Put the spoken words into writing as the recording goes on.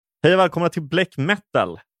Hej och välkomna till Black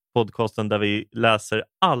Metal, podcasten där vi läser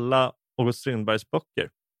alla August Strindbergs böcker.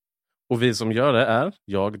 Och vi som gör det är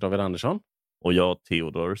jag, David Andersson. Och jag,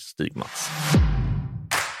 Theodor Stigmats.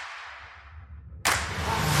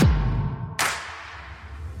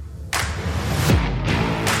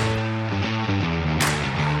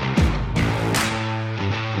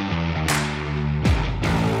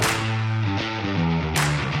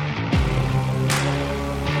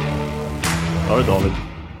 Ja, David.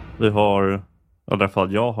 Vi har, i alla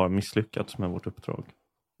fall jag har misslyckats med vårt uppdrag.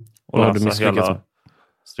 Och vad har du misslyckats hela med?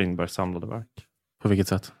 Strindbergs samlade verk. På vilket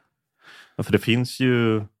sätt? Ja, för det finns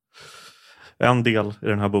ju en del i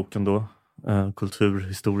den här boken då.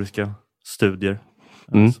 Kulturhistoriska studier,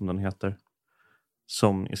 som den heter.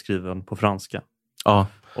 Som är skriven på franska. Ja.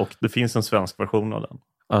 Och det finns en svensk version av den.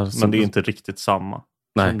 Alltså, men det är inte riktigt samma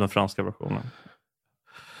som den franska versionen.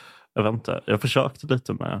 Jag vet inte, jag försökte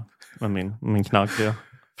lite med min knaggliga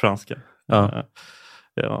franska. Ja.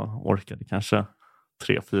 Jag orkade kanske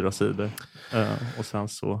 3-4 sidor. Och sen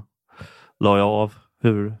så la jag av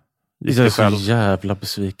hur jag är så jävla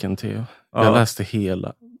besviken, Theo. Ja. Jag läste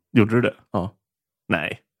hela. Gjorde du det? Ja.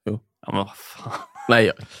 Nej. Jo. Ja, men vad fan.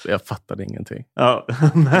 Nej, jag fattade ingenting. Ja,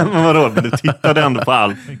 men vadå? Du tittade ändå på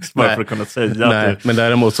allt bara för att kunna säga. Nej, men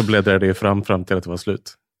däremot så blev det fram till att det var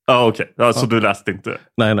slut. Ja, okej. Ja, så du läste inte?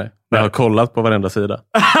 Nej. Jag har kollat på varenda sida.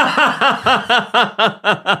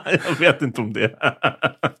 Jag vet inte om det.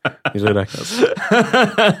 Det räknas.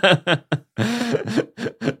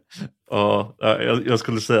 Ja, jag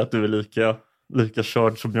skulle säga att du är lika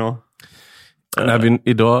körd som jag.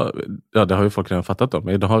 Idag, det har ju folk redan fattat om.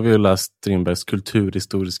 Idag har vi ju läst Strindbergs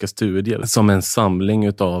Kulturhistoriska studier som en samling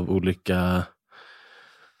utav olika,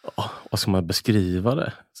 vad ska man beskriva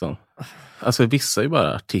det som? Alltså vissa är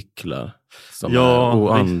bara artiklar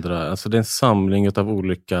och andra, alltså det är en samling utav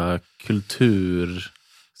olika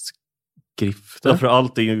kulturskrifter. Ja, för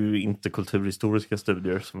allt är ju inte kulturhistoriska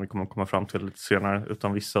studier som vi kommer komma fram till lite senare,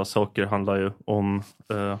 utan vissa saker handlar ju om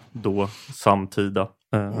då samtida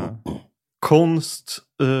konst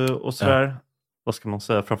och sådär. Ja. Vad ska man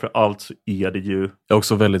säga? Framför allt så är det ju... Jag är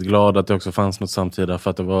också väldigt glad att det också fanns något samtida,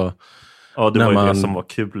 för att det var... Ja, det var ju det som var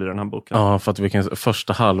kul i den här boken. Ja, för att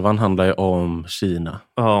första halvan handlar ju om Kina.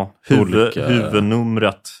 Ja,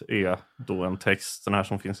 huvudnumret är då en text, den här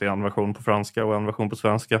som finns i en version på franska och en version på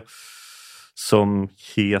svenska, som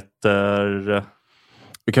heter...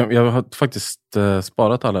 Jag har faktiskt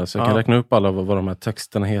sparat alla, så jag kan räkna upp alla vad de här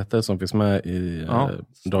texterna heter som finns med i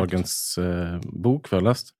dagens bok för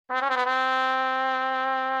läst.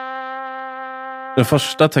 Den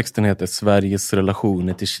första texten heter Sveriges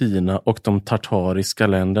relationer till Kina och de tartariska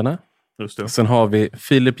länderna. Just det. Sen har vi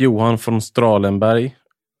Filip Johan från Stralenberg,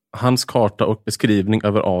 hans karta och beskrivning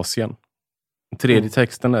över Asien. Den tredje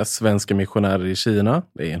texten är Svenska missionärer i Kina,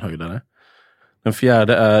 det är en höjdare. Den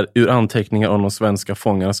fjärde är Ur anteckningar om de svenska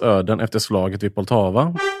fångarnas öden efter slaget vid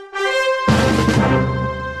Poltava.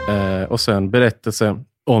 Och sen berättelse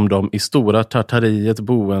om de i Stora Tartariet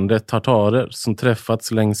boende tartarer som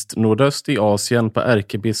träffats längst nordöst i Asien på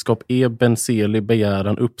ärkebiskop E. Benseli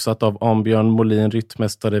begäran uppsatt av Ambjörn Molin,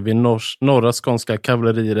 ryttmästare vid norra skånska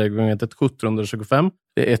kavalleriregementet 1725.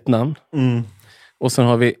 Det är ett namn. Och sen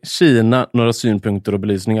har vi Kina, några synpunkter och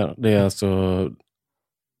belysningar. Det är alltså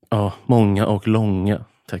många och långa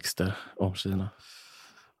texter om Kina.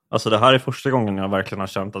 Alltså det här är första gången jag verkligen har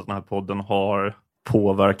känt att den här podden har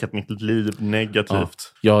påverkat mitt liv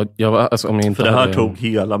negativt. Ja. Jag alltså, om jag inte för det här tog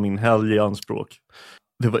hela min helg i anspråk.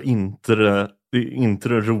 Det var inte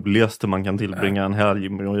det roligaste man kan tillbringa en helg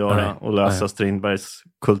med att göra och läsa Strindbergs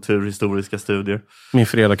kulturhistoriska studier. Min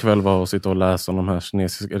fredagkväll var att sitta och läsa om de här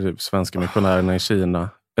svenska missionärerna i Kina.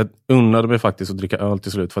 Jag unnade mig faktiskt att dricka öl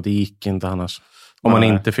till slut, för att det gick inte annars. Om man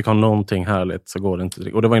inte fick ha någonting härligt så går det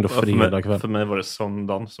inte. Och det var ändå fredag kväll. För mig var det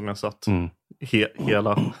söndagen som jag satt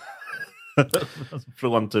hela...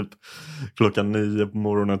 från typ 9:00 på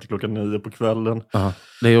morgonen till 9:00 på kvällen.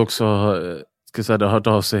 Det är också, det har hört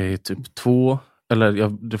av sig typ 2, eller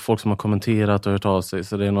det är folk som har kommenterat och hört av sig,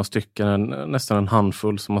 så det är några stycken, nästan en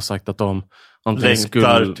handfull, som har sagt att de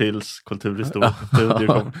längtar tills kulturhistoriska studier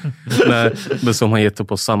kommer. Nej, men som har gett upp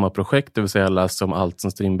på samma projekt, det vill säga läst om allt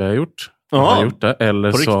som Strindberg har gjort. Har gjort det,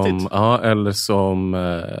 eller som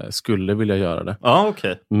skulle vilja göra det. Ja,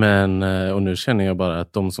 okej. Men och nu känner jag bara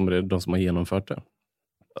att de som har genomfört det.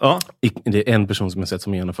 Ja. Det är en person som jag sett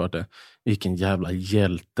som har genomfört det. Vilken jävla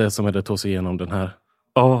hjälte som hade tagit sig igenom den här.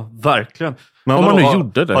 Ja, verkligen. Men om man nu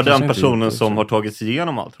gjorde det. Har den personen som har tagit sig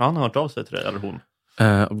igenom allt, han har hört av sig till dig, eller hon?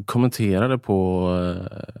 Kommenterade på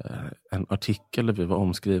en artikel där vi var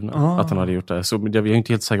omskrivna att han hade gjort det. Så jag är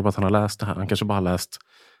inte helt säker på att han har läst det här. Han kanske bara har läst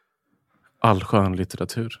all skön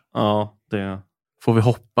litteratur. Ja, det... Får vi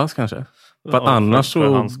hoppas kanske? För Ja, annars för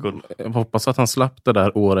så hans skull. jag hoppas att han slapp det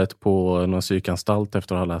där året på någon psykanstalt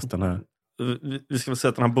efter att ha läst den här. Vi ska väl säga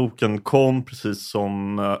att den här boken kom precis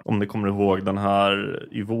som, om ni kommer ihåg, den här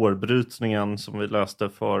i vårbrytningen som vi läste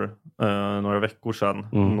för några veckor sedan.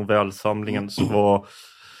 Novellsamlingen så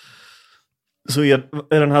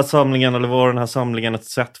är den här samlingen, eller var den här samlingen ett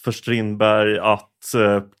sätt för Strindberg att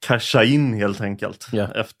casha in helt enkelt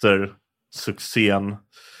efter succén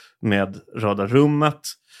med Röda rummet.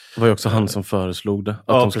 Det var ju också han som föreslog det.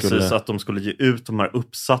 Att de skulle ge ut de här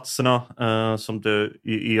uppsatserna som det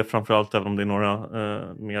är framförallt, även om det är några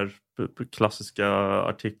mer klassiska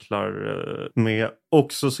artiklar med.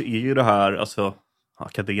 Också så är ju det här alltså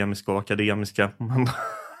akademiska. Men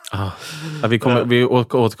vi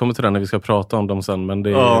återkommer till det när vi ska prata om dem sen, men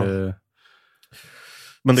det är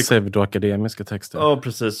pseudoakademiska texter. Ja,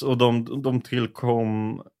 precis. Och de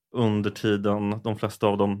tillkom under tiden, de flesta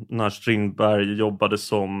av dem, när Strindberg jobbade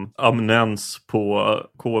som eminens på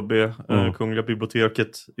KB, Kungliga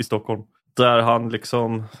biblioteket i Stockholm. Där han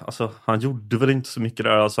liksom, alltså han gjorde väl inte så mycket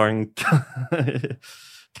där, alltså han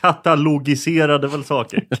katalogiserade väl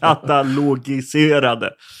saker.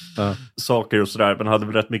 Saker och sådär, men hade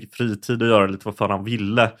väl rätt mycket fritid att göra lite vad fan han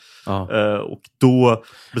ville. Och då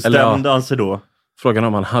bestämde han sig då. Frågan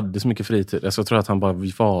om han hade så mycket fritid. Jag tror att han bara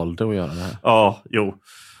valde att göra det här. Ja, jo.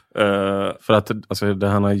 För att alltså, det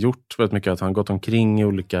han har gjort väldigt mycket, att han gått omkring i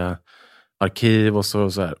olika arkiv och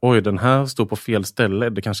så här. Oj, den här står på fel ställe.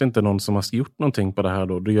 Det kanske inte är någon som har gjort någonting på det här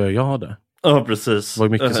då gör jag det. Ja, precis. Det var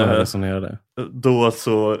mycket som resonerade. Då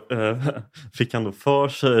så fick han då för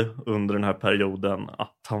sig under den här perioden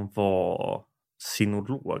att han var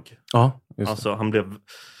sinolog. Ja, just det. Alltså han blev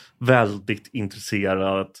väldigt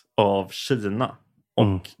intresserad av Kina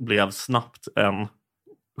och blev snabbt en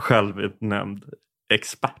självutnämnd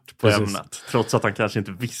expert på ämnet. Trots att han kanske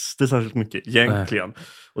inte visste särskilt mycket egentligen. Nej.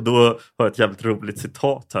 Och då har jag ett jävligt roligt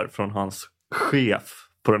citat här från hans chef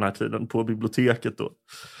på den här tiden på biblioteket då.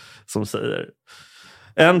 Som säger: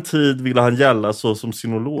 en tid ville han gälla så som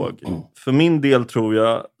sinolog. För min del tror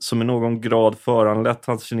jag, som i någon grad föranlett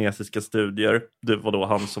hans kinesiska studier. Det var då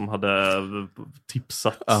han som hade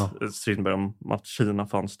tipsat Strindberg om att Kina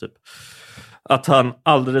fanns typ. Att han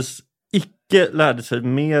alldeles icke lärde sig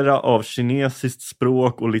mera av kinesiskt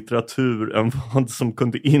språk och litteratur än vad som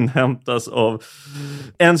kunde inhämtas av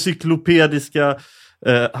encyklopediska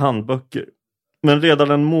handböcker. Men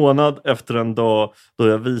redan en månad efter en dag då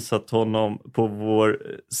jag visat honom på vår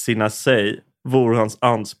sinasej vore hans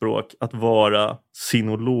anspråk att vara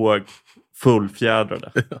sinolog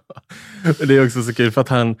fullfjädrade. Det är också så kul för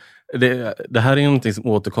att det här är någonting som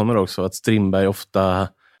återkommer också, att Strindberg ofta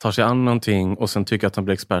tar sig an någonting och sen tycker att han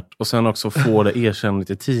blir expert och sen också får det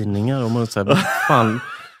erkännligt i tidningar och man säger, fan,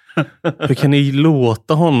 hur kan ni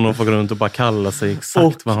låta honom få gå runt och bara kalla sig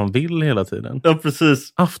exakt vad han vill hela tiden? Ja,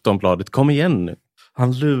 precis. Aftonbladet, kom igen nu. Han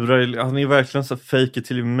är verkligen så fake it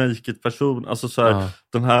till you make it person. Alltså så här,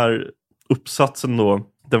 den här uppsatsen då,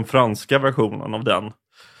 den franska versionen av den,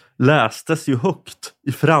 lästes ju högt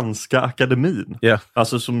i franska akademin.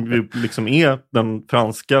 Alltså som ju liksom är den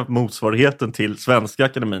franska motsvarigheten till svenska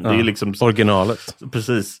akademin. Det är liksom originalet.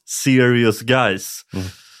 Precis, serious guys.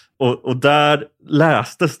 Och där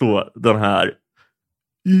lästes då den här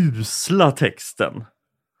usla texten.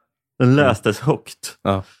 Den lästes högt.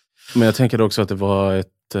 Ja. Men jag tänker också att det var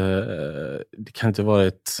det kan inte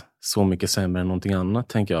vara så mycket sämre än någonting annat,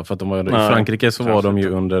 tänker jag. För att de var, i Frankrike så var de ju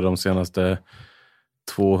under de senaste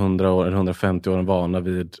 200 år eller 150 åren vana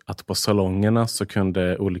vid att på salongerna så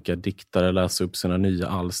kunde olika diktare läsa upp sina nya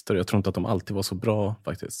alster. Jag tror inte att de alltid var så bra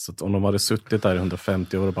faktiskt. Så att om de hade suttit där i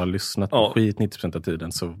 150 år och bara lyssnat på skit 90% av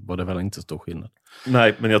tiden så var det väl inte stor skillnad.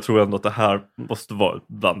 Nej, men jag tror ändå att det här måste vara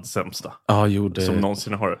bland det sämsta som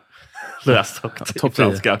någonsin har läst högt i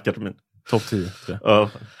franska akademin. Topp 10.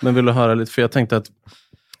 Men vill du höra lite? För jag tänkte att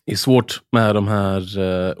det är svårt med de här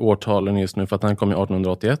årtalen just nu, för att han kom i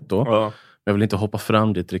 1881 då. Men jag vill inte hoppa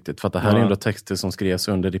fram dit riktigt, för att det här är ändå texter som skrevs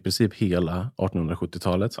under i princip hela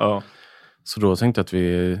 1870-talet. Så då tänkte jag att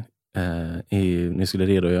ni skulle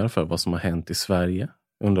redogöra för vad som har hänt i Sverige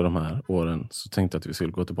under de här åren. Så tänkte jag att vi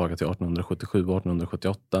skulle gå tillbaka till 1877 och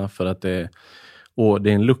 1878, för att det är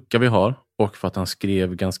en lucka vi har, och för att han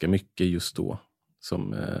skrev ganska mycket just då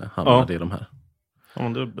som hamnade i de här. Ja,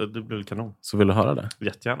 men det blir kanon. Så vill du höra det?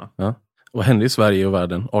 Jättegärna. Ja. Vad hände i Sverige och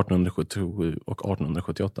världen 1877 och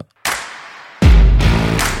 1878?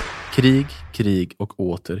 Krig, krig och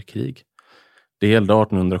åter krig. Det gällde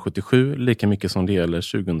 1877 lika mycket som det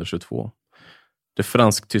gäller 2022. Det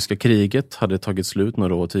fransk-tyska kriget hade tagit slut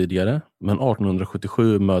några år tidigare, men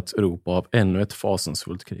 1877 möts Europa av ännu ett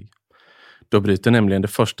fasansfullt krig. Då bryter nämligen det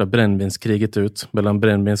första brännvinskriget ut mellan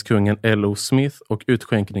brännvinskungen L.O. Smith och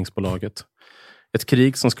utskänkningsbolaget. Ett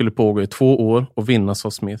krig som skulle pågå i 2 år och vinnas av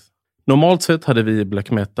Smith. Normalt sett hade vi i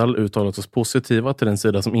black metal uttalat oss positiva till den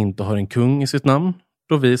sida som inte har en kung i sitt namn,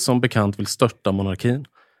 då vi som bekant vill störta monarkin.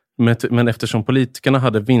 Men eftersom politikerna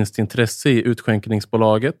hade vinstintresse i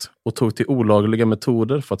utskänkningsbolaget och tog till olagliga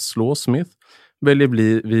metoder för att slå Smith, väljer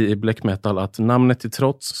vi i black metal att namnet till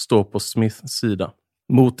trots står på Smiths sida.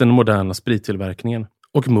 Mot den moderna sprittillverkningen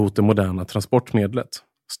och mot det moderna transportmedlet.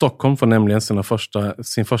 Stockholm får nämligen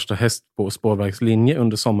sin första häst på spårvägslinje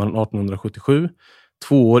under sommaren 1877,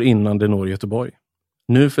 2 år innan det når Göteborg.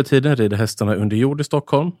 Nu för tiden rider hästarna under jord i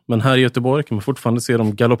Stockholm, men här i Göteborg kan man fortfarande se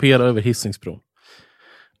dem galoppera över Hisingsbron.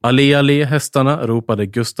 Allé, allé, hästarna, ropade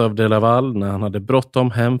Gustav de Laval när han hade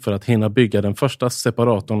bråttom hem för att hinna bygga den första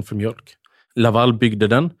separatorn för mjölk. Laval byggde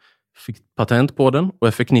den, fick patent på den och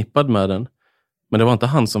är förknippad med den. Men det var inte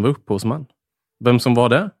han som var upphovsman. Vem som var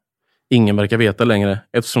det? Ingen verkar veta längre,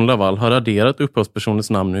 eftersom Laval har raderat upphovspersonens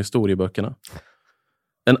namn i historieböckerna.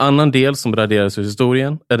 En annan del som raderas ur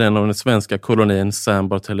historien är den av den svenska kolonin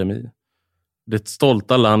Saint-Barthélemy. Det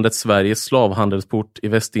stolta landet Sveriges slavhandelsport i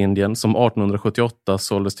Västindien som 1878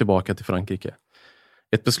 såldes tillbaka till Frankrike.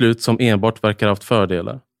 Ett beslut som enbart verkar ha haft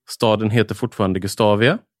fördelar. Staden heter fortfarande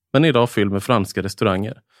Gustavia, men idag fylld med franska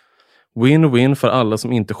restauranger. Win-win för alla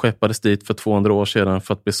som inte skeppades dit för 200 år sedan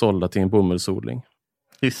för att bli sålda till en bomullsodling.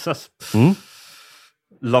 Gissas.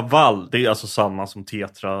 Laval, det är alltså samma som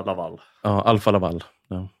Tetra Laval. Ja, Alfa Laval.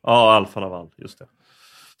 Ja, Alfa Laval, just det.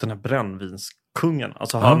 Den här brännvinskungen,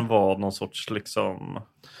 alltså han var någon sorts liksom...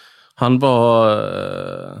 Han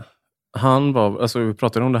var, alltså vi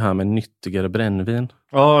pratade om det här med nyttigare brännvin.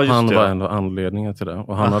 Ja, just han det. var ändå anledningen till det.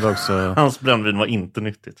 Och han hade också... Hans brännvin var inte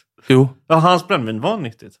nyttigt. Jo. Ja, hans brännvin var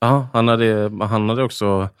nyttigt. Ja, han hade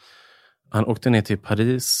också... Han åkte ner till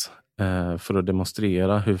Paris för att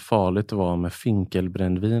demonstrera hur farligt det var med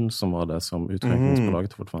finkelbrännvin som var det som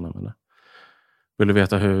utvecklingsbolaget fortfarande använde. Vill du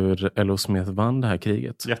veta hur L.O. Smith vann det här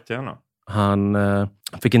kriget? Jättegärna. Han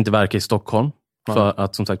fick inte verka i Stockholm. För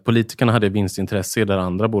att som sagt politikerna hade vinstintresse i det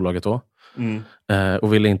andra bolaget då.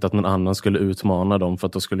 Och ville inte att någon annan skulle utmana dem, för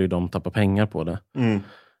att då skulle ju de tappa pengar på det.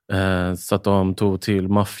 Så att de tog till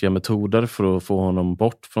maffiametoder för att få honom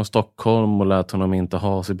bort från Stockholm och lät honom inte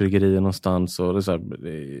ha sig bryggeri någonstans. Och det är så här,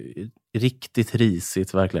 riktigt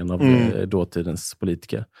risigt verkligen av dåtidens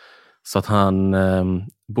politiker. Så att han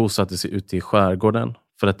bosatte sig ute i skärgården.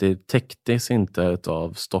 För att det täcktes inte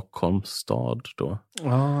av Stockholms stad då.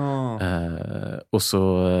 Och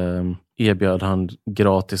så erbjöd han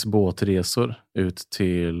gratis båtresor ut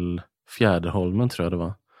till Fjäderholmen, tror jag det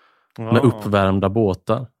var. Med uppvärmda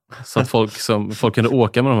båtar. Så att folk kunde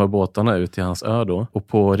åka med de här båtarna ut till hans ö då. Och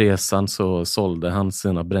på resan så sålde han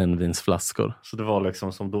sina brännvinsflaskor. Så det var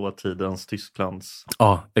liksom som dåtidens Tysklands...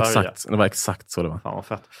 Ja, exakt. Det var exakt så det var. Fan vad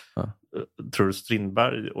fett. Ja. Tror du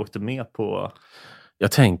Strindberg åkte med på...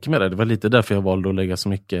 Jag tänker med det. Det var lite därför jag valde att lägga så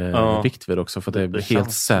mycket vikt vid det också. För att jag är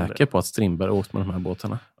helt säker på att Strindberg åkte med de här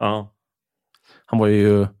båtarna. Ja. Han var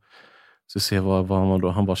ju... Så se vad var han då?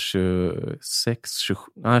 Han var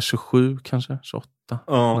 27 kanske, 28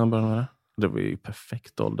 när han började med det. Det var ju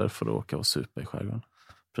perfekt ålder för att åka och supa i skärgården.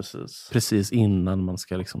 Precis innan man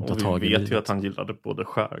ska liksom ta tag i livet. Vi vet ju att han gillade både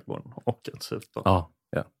skärgården och att supa. Ja.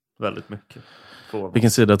 Väldigt mycket.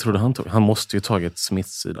 Vilken sida trodde han tog? Han måste ju tagit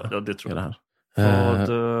Smiths sida. Ja, det tror jag.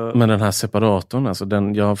 Men den här separatorn, alltså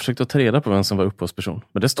jag har försökt att ta reda på vem som var upphovsperson.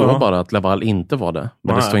 Men det står bara att Laval inte var det.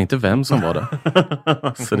 Men det står inte vem som var det.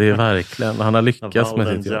 Så det är verkligen, han har lyckats med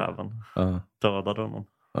sitt jobb. Dödade honom.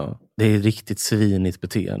 Ja. Det är riktigt svinigt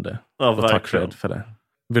beteende. Och tack för det.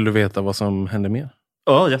 Vill du veta vad som hände mer?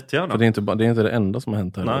 Ja, jättegärna. För det är inte det enda som har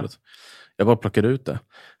hänt här i året. Jag bara plockade ut det.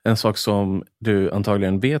 En sak som du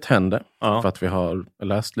antagligen vet hände, för att vi har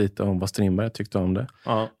läst lite om vad Strindberg tyckte om det.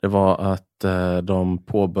 Det var att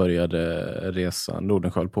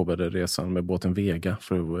Nordenskiöld påbörjade resan med båten Vega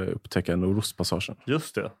för att upptäcka Nordostpassagen.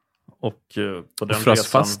 Just det. Och på den frös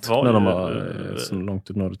resan fast när de var så långt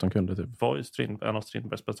ut norrut de kunde. Typ. Var ju en av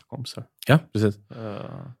Strindbergs bästa kompisar. Ja, precis.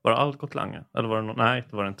 Var det Algot Lange? Eller var det nej,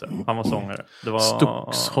 det var det inte. Han var sångare. Det var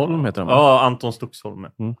Stuxholm heter han. Ja, Anton Stuxholm.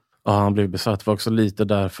 Ja, han blev besatt. Det var också lite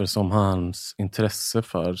därför som hans intresse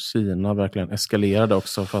för Kina verkligen eskalerade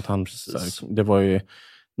också. För att det var ju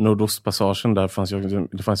Nordostpassagen, där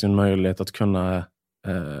fanns ju en möjlighet att kunna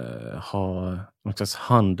ha något slags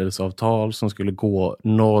handelsavtal som skulle gå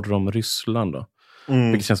norr om Ryssland då.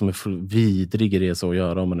 Vilket känns som en vidrig resa att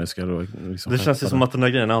göra om man nu ska liksom det känns ju som att den där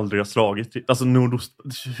grejen aldrig har slagit. Alltså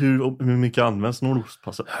hur mycket används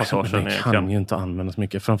Nordostpassagen? Den kan ju inte användas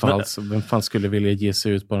mycket. Framförallt, vem fan skulle vilja ge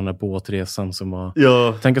sig ut på den här båtresan som var...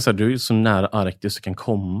 Ja. Tänk så här, du är ju så nära Arktis du kan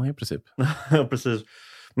komma i princip. Ja, precis.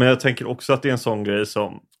 Men jag tänker också att det är en sån grej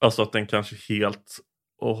som, alltså att den kanske helt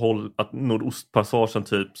att Nordostpassagen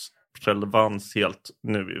typs relevans helt,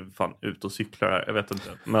 nu är vi fan ute och cyklar här, jag vet inte,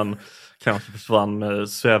 men kanske försvann med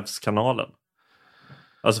Suezkanalen.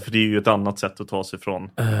 Alltså för det är ju ett annat sätt att ta sig från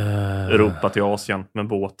Europa till Asien med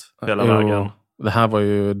båt hela vägen. Det här var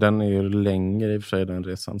ju, den är ju längre i och för sig den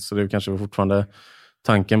resan, så det kanske var fortfarande,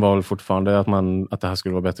 tanken var väl fortfarande att det här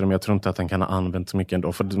skulle vara bättre, men jag tror inte att den kan ha använt så mycket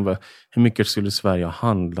ändå, för hur mycket skulle Sverige ha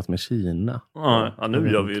handlat med Kina? Ja,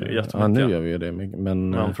 nu gör vi ju det jättemycket. Ja, nu gör vi ju det,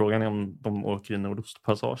 men frågan är om de åker i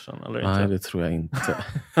Nordostpassagen eller inte. Nej, det tror jag inte.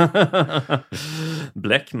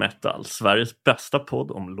 Black Metal, Sveriges bästa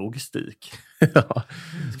podd om logistik. Ja.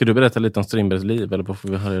 Ska du berätta lite om Strindbergs liv, eller vad får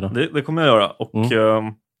vi höra idag? Det kommer jag göra, och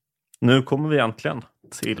nu kommer vi äntligen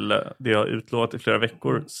till det jag har utlovat i flera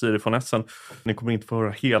veckor, Siri von Essen. Ni kommer inte få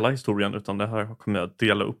höra hela historien, utan det här kommer jag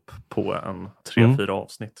dela upp på 3-4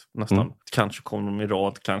 avsnitt nästan. Kanske kommer de i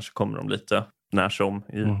rad, kanske kommer de lite när som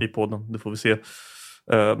i podden, det får vi se.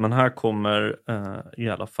 Men här kommer i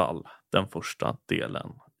alla fall den första delen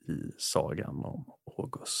i sagan om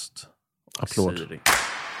August. Applåd. Siri.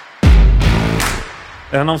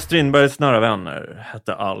 En av Strindbergs nära vänner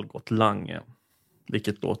hette Algot Lange,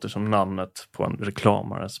 vilket låter som namnet på en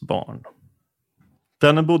reklamares barn.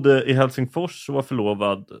 Denne bodde i Helsingfors och var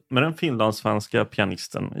förlovad med den finlandssvenska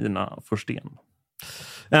pianisten Ina Forsten.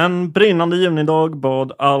 En brinnande junidag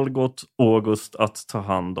bad Algot August att ta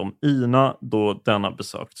hand om Ina då denna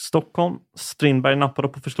besökt Stockholm. Strindberg nappade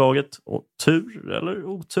på förslaget, och tur eller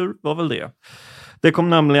otur var väl det. Det kom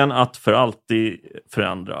nämligen att för alltid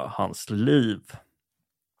förändra hans liv.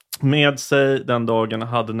 Med sig den dagen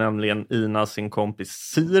hade nämligen Ina sin kompis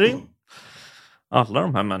Siri. Alla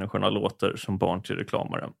de här människorna låter som barn till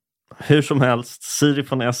reklamare. Hur som helst, Siri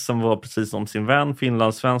von Essen var precis som sin vän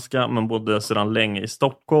finlandssvenska, men bodde sedan länge i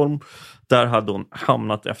Stockholm. Där hade hon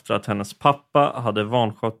hamnat efter att hennes pappa hade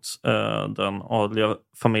vanskött den adliga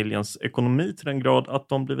familjens ekonomi till den grad att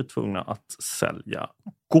de blivit tvungna att sälja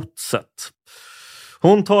godset.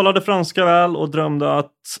 Hon talade franska väl och drömde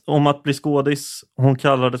om att bli skådis. Hon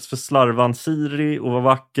kallades för slarvan Siri och var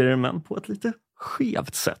vacker, men på ett lite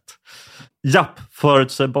skevt sätt. Japp,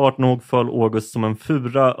 förutsägbart nog föll August som en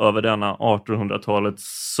fura över denna 1800-talets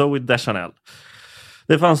Zoe Deschanel.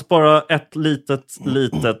 Det fanns bara ett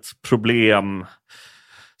litet problem.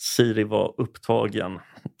 Siri var upptagen,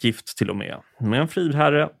 gift till och med en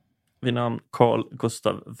friherre vid namn Carl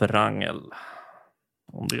Gustav Wrangel.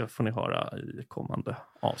 Om det får ni höra i kommande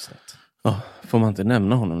avsnitt. Ja, får man inte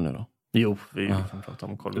nämna honom nu då? Jo, vi kan prata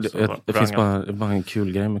om Carl Gustav Wrangel. Det finns bara en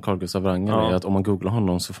kul grej med Carl Gustav Wrangel. Är att om man googlar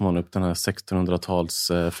honom så får man upp den här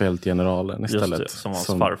 1600-tals fältgeneralen istället. Just det, som hans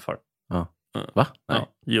farfar. Ja. Va? Nej. Ja.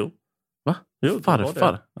 Jo. Va? Jo,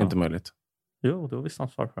 farfar? Ja. Inte möjligt. Jo, det var visst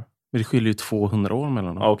hans farfar. Men det skiljer ju 200 år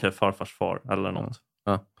mellan dem. Ja, okej, farfars far eller något.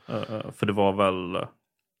 Ja. För det var väl...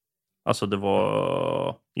 Alltså det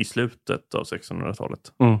var i slutet av 1600-talet.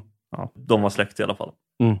 Ja, de var släkt i alla fall.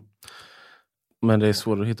 Men det är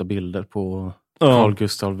svårt att hitta bilder på Carl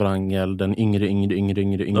Gustav Wrangel, den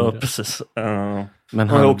yngre. Ja, precis. Men han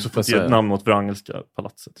har också fått ett namn åt Wrangelska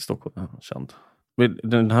palatset i Stockholm. Känd.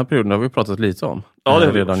 Den här perioden har vi pratat lite om. Ja,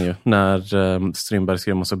 det redan ju. När Strindberg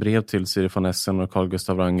skrev massa brev till Siri von Essen och Carl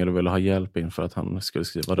Gustav Wrangel och ville ha hjälp inför att han skulle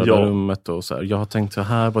skriva Röda rummet och så här. Jag har tänkt så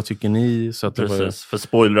här, vad tycker ni? Så att precis, det var... för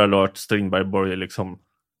spoiler alert, Strindberg börjar liksom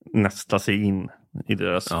nästa sig in i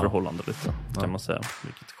deras förhållande lite, kan man säga.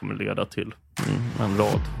 Vilket kommer leda till en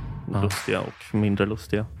rad lustiga och mindre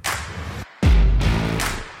lustiga.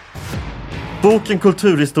 Boken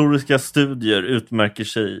Kulturhistoriska studier utmärker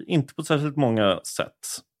sig inte på särskilt många sätt.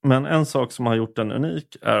 Men en sak som har gjort den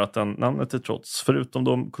unik är att den namnet till trots, förutom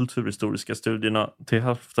de kulturhistoriska studierna, till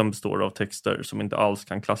hälften består av texter som inte alls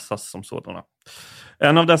kan klassas som sådana.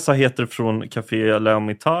 En av dessa heter Från Café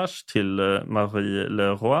L'Hermitage till Marie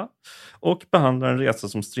Leroy och behandlar en resa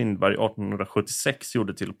som Strindberg 1876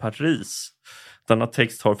 gjorde till Paris. Denna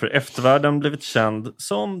text har för eftervärlden blivit känd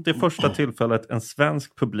som det första tillfället en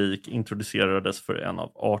svensk publik introducerades för en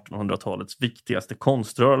av 1800-talets viktigaste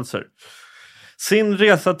konströrelser. Sin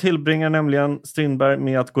resa tillbringar nämligen Strindberg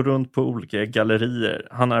med att gå runt på olika gallerier.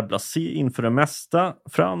 Han är blasé inför det mesta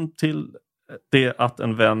fram till det att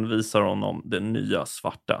en vän visar honom det nya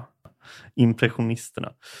svarta.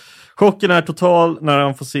 Impressionisterna. Chocken är total när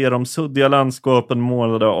han får se de suddiga landskapen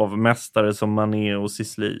målade av mästare som Manet och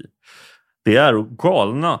Sisley. Det är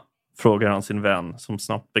galna, frågar han sin vän som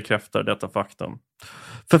snabbt bekräftar detta faktum.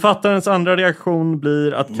 Författarens andra reaktion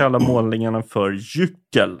blir att kalla målningarna för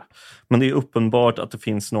gyckel. Men det är uppenbart att det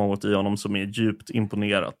finns något i honom som är djupt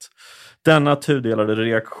imponerat. Denna tudelade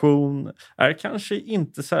reaktion är kanske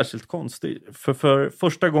inte särskilt konstig. För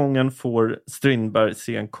första gången får Strindberg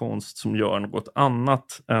se en konst som gör något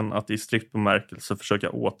annat än att i strikt bemärkelse försöka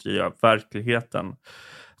återge verkligheten.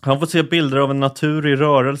 Han får se bilder av en natur i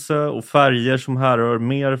rörelse och färger som härrör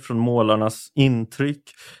mer från målarnas intryck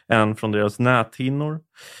än från deras näthinnor.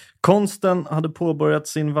 Konsten hade påbörjat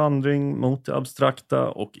sin vandring mot det abstrakta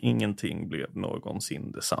och ingenting blev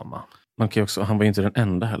någonsin detsamma. Man kan också, han var ju inte den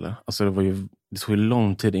enda heller. Alltså det tog ju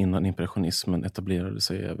lång tid innan impressionismen etablerade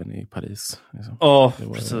sig även i Paris. Liksom. Ja,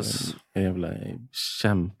 precis. En jävla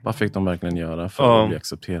kämpa fick de verkligen göra för att bli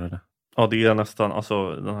accepterade. Ja, det är nästan,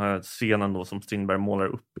 alltså den här scenen då som Strindberg målar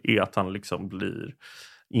upp är att han liksom blir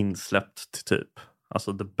insläppt till typ,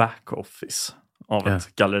 alltså the back office av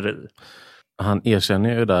ett galleri. Han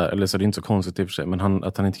erkänner ju där, eller så är det inte så konstigt i och för sig, men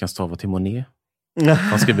att han inte kan stava till Monet.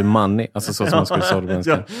 Han skriver money, alltså så som man skulle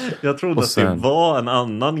säga. Jag trodde att det var en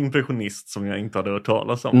annan impressionist som jag inte hade hört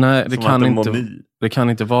talas om. Nej, det kan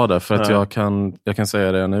inte vara det, för att jag kan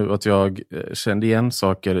säga det nu, att jag kände igen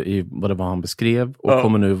saker i vad det var han beskrev och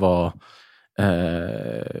kommer nu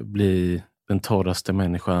bli den torraste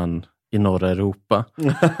människan i norra Europa.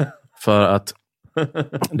 För att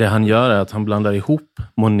det han gör är att han blandar ihop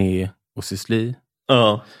Monet och Sisley.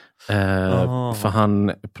 För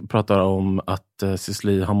han pratar om att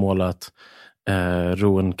Sisley har målat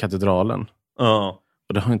Rouen-katedralen.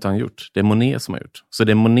 Och det har inte han gjort. Det är Monet som har gjort. Så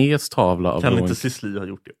det är Monets tavla av Kan inte Sisley ha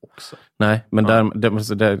gjort det också? Nej, men det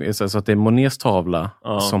är så att det är Monets tavla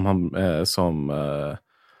som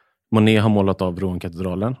Monet har målat av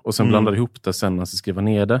Rouen-katedralen. Och sen blandar ihop det sen när han ska skriva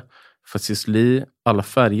ner det. För Sisley, alla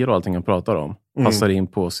färger och allting han pratar om passar in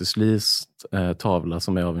på Sisleys tavla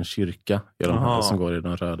som är av en kyrka i de här, som går i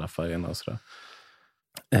de röda färgerna och sådär.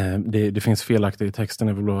 Det finns felaktigt i texten.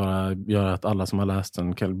 Jag vill bara göra att alla som har läst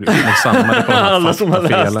den kan bli uppmärksammade på de här alla som har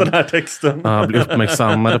läst den här texten. Blir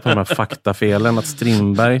uppmärksammade på de här faktafelen. Att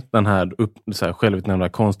Strindberg, den här självutnämnda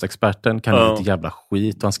konstexperten, kan inte jävla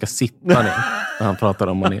skit. Och han ska sitta ner när han pratar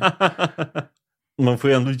om Monet. Man får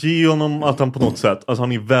ju ändå ge honom att han på något sätt, alltså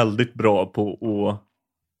han är väldigt bra på att,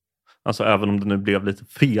 alltså även om det nu blev lite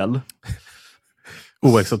fel.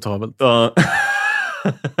 Oacceptabelt.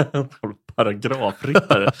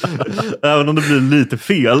 Paragrafryttare. Även om det blir lite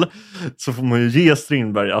fel så får man ju ge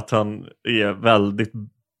Strindberg att han är väldigt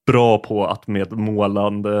bra på att med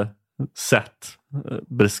målande sätt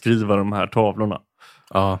beskriva de här tavlorna.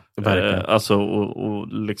 Ja, verkligen. Alltså och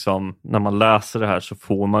liksom när man läser det här så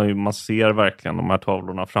får man ser verkligen de här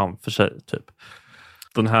tavlorna framför sig typ.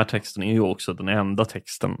 Den här texten är ju också den enda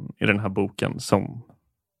texten i den här boken som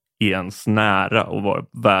är ens nära och var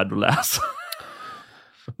värd att läsa.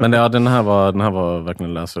 Men den här var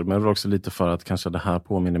verkligen läsvärd. Men det var också lite för att kanske det här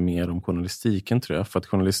påminner mer om journalistiken, tror jag. För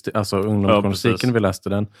att ungdomsjournalistiken, vi läste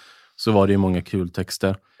den, så var det ju många kul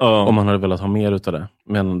texter. Om man hade velat ha mer utav det.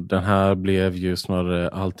 Men den här blev ju snarare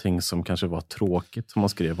allting som kanske var tråkigt som man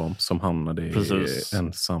skrev om, som hamnade i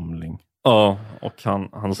en samling. Ja, och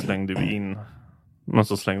han slängde ju in, men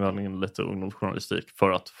så slängde han in lite ungdomsjournalistik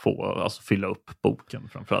för att få, alltså fylla upp boken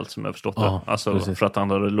framförallt, som jag förstått det. Alltså för att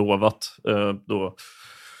han hade lovat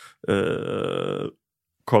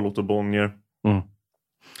Carl Otto Bonnier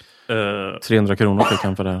 300 kronor fick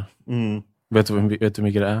han för det här. Vet du hur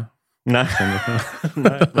mycket det är? Nej,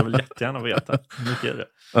 nej, jag vill jättegärna veta. Hur mycket är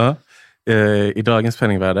det? I dagens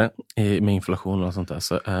penningvärde, med inflation och sånt där,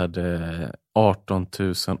 så är det 18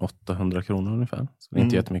 800 kronor ungefär. Så det är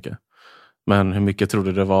inte jättemycket. Men hur mycket tror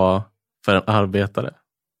du det var för en arbetare?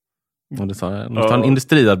 Om du tar en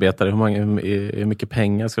industriarbetare, hur mycket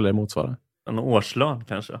pengar skulle det motsvara? En årslön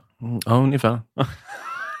kanske? Ja, ungefär.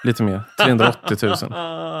 Lite mer. 380 000.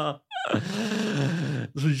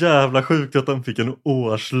 Så jävla sjukt att han fick en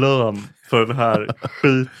årslön för den här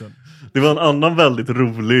skiten. Det var en annan väldigt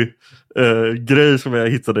rolig grej som jag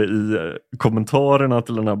hittade i kommentarerna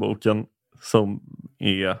till den här boken. Som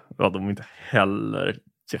är, de är inte heller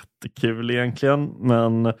jättekul egentligen.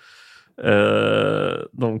 Men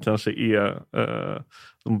de kanske är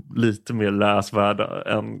lite mer läsvärda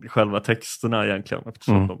än själva texterna egentligen.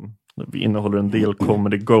 Eftersom de innehåller en del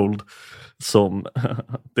comedy gold, som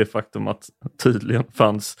det faktum att tydligen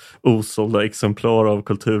fanns osålda exemplar av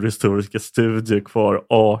Kulturhistoriska studier kvar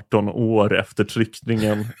 18 år efter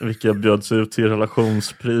tryckningen, vilka bjöds ut till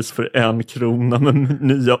relationspris för 1 krona med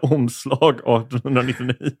nya omslag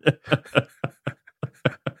 1899.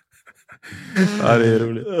 Ja, det är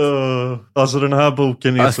roligt. Alltså den här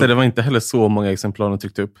boken är alltså, det var inte heller så många exemplar de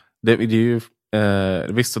tryckte upp. Det är ju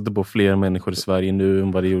visst att det bor fler människor i Sverige nu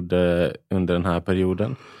än vad det gjorde under den här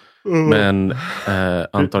perioden. Men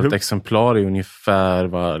antalet exemplar är ungefär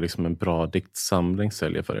vad liksom en bra diktsamling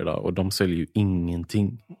säljer för idag. Och de säljer ju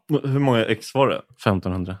ingenting. Hur många ex var det?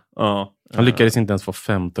 1500. Ja. Han lyckades inte ens få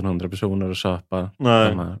 1500 personer att köpa de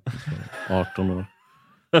här 18 år.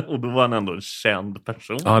 Och då var han ändå en känd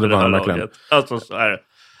person. Ja, det var han verkligen. Alltså så här.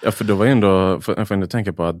 Ja, för då var ju ändå, jag får ändå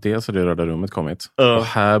tänka på att dels har det Röda rummet kommit. Och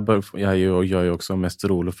här jag gör ju också mest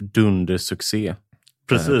roligt för dundersuccé.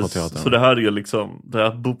 Precis, så det här är ju liksom, det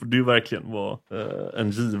här borde ju verkligen vara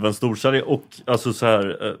en given storserie. Och alltså så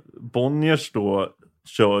här, Bonniers då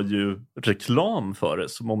kör ju reklam för det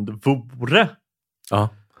som om det vore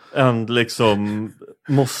en liksom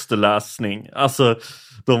måste-läsning. Alltså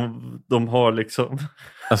de har liksom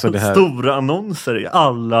alltså det här... stora annonser i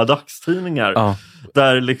alla dagstidningar.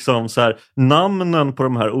 Där liksom så här, namnen på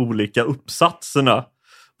de här olika uppsatserna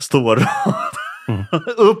står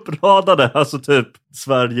uppradade, alltså typ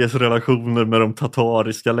Sveriges relationer med de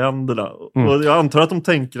tatariska länderna. Och jag antar att de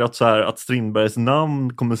tänker att så här, att Strindbergs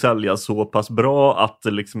namn kommer sälja så pass bra att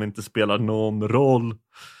det liksom inte spelar någon roll.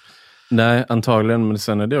 Nej, antagligen, men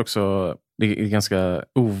sen är det också, det är ganska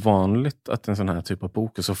ovanligt att en sån här typ av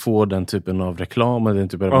bok så får den typen av reklam eller den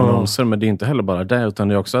typen av annonser, men det är inte heller bara det, utan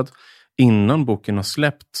det är också att innan boken har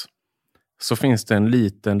släppt så finns det en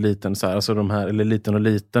liten så här, alltså de här, eller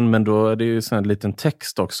liten, men då är det ju sån här liten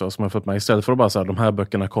text också som har fått mig istället för att bara så här, de här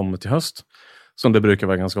böckerna kommer till höst, som det brukar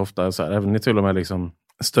vara ganska ofta så här, även till och med liksom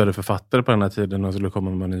större författare på den här tiden och skulle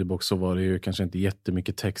komma med en ny bok, så var det ju kanske inte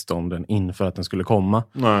jättemycket text om den inför att den skulle komma.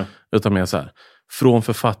 Nej. Utan mer så här, från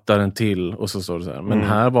författaren till, och så står det så här. Men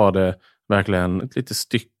här var det verkligen ett litet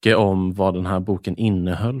stycke om vad den här boken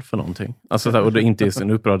innehöll för någonting. Alltså så här, och det är inte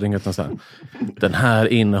en uppradning utan så här, den här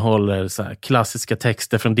innehåller så här klassiska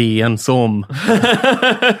texter från DN som...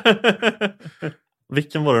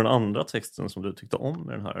 Vilken var den andra texten som du tyckte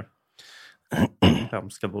om i den här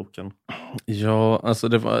hemska boken? Ja, alltså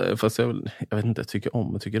det var, fast jag vet inte, jag tycker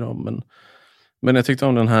om, men jag tyckte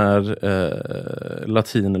om den här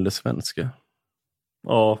latin eller svenska.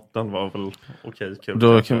 Ja, den var väl okej, kul.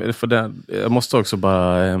 Då kan vi, för det, jag måste också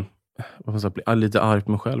bara bli lite arg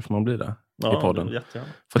på mig själv för man blir det i podden.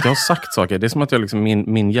 För att jag har sagt saker, det är som att jag liksom,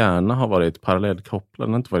 min hjärna har varit parallellkopplad,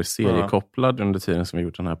 den har inte varit seriekopplad under tiden som vi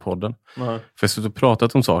gjort den här podden. För jag har suttit och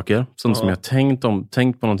pratat om saker, sånt som jag tänkt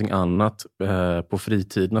på någonting annat på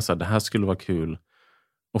fritiden, så här, det här skulle vara kul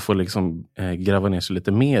att få liksom gräva ner sig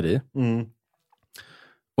lite mer i.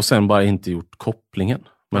 Och sen bara inte gjort kopplingen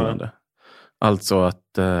mellan det. Alltså att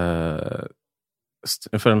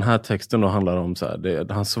för den här texten då handlar om så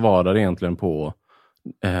här, han svarar egentligen på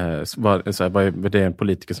vad är det en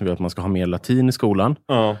politiker som vill att man ska ha mer latin i skolan.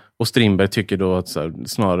 Och Strindberg tycker då att så här,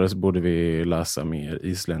 snarare så borde vi läsa mer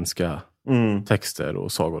isländska texter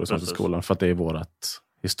och sagor och sånt i skolan, för att det är vårat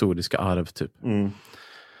historiska arv typ.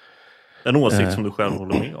 En åsikt som du själv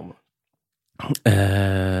håller med om?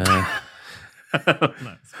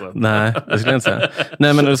 Nej, jag skulle inte säga.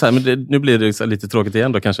 Nej, men, så här, men nu blir det lite tråkigt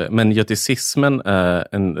igen då kanske. Men göticismen är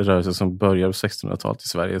en rörelse som började på 1600-talet i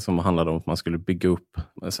Sverige, som handlade om att man skulle bygga upp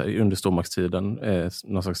så här, under stormaktstiden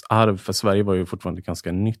någon slags arv. För Sverige var ju fortfarande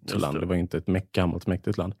ganska nytt land. Det var inte ett gammalt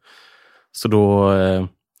mäktigt land. Så då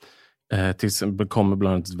till exempel kommer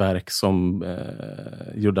bland annat ett verk som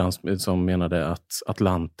som menade att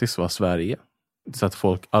Atlantis var Sverige. Så att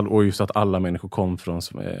och just att alla människor kom från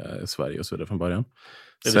Sverige och så vidare från början.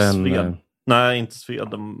 Är det Sved? Nej, inte Sved.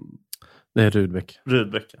 Det är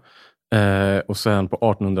Rudbeck. Och sen på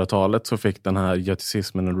 1800-talet så fick den här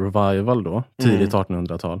göticismen en revival då. Tidigt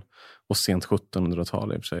 1800-tal. Och sent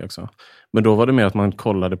 1700-tal i och för sig också. Men då var det mer att man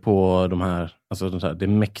kollade på de här, alltså det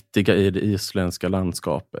mäktiga i det isländska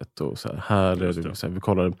landskapet. Och så här vi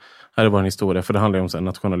kollade, här är bara en historia. För det handlar ju om så här,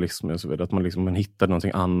 nationalism och så vidare. Att man hittade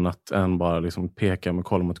någonting annat än bara liksom peka med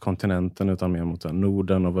kolla mot kontinenten, utan mer mot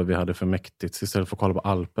Norden och vad vi hade för mäktigt. Istället för att kolla på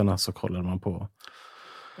Alperna så kollade man på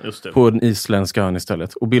den isländska ön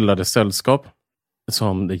istället. Och bildade sällskap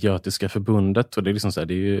som det götiska förbundet, och det är liksom så här,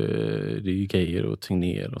 det är ju Geijer och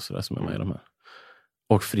Tegnér och sådär som är med i de här.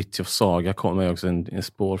 Och Fritiof Saga kommer också en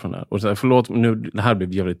spår från det här. Och så här, förlåt, nu det här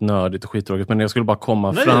blev jävligt nördigt och skittråkigt, men jag skulle bara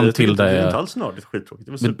komma fram till det. Det är inte alls nördigt och skittråkigt,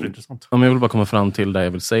 det var superintressant. Men jag vill bara komma fram till det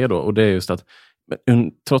jag vill säga då, och det är just att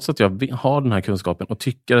trots att jag har den här kunskapen och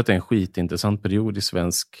tycker att det är en skitintressant period i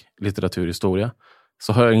svensk litteraturhistoria,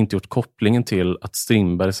 så har jag inte gjort kopplingen till att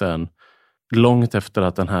Strindberg sen, långt efter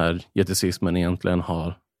att den här göticismen egentligen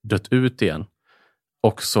har dött ut igen,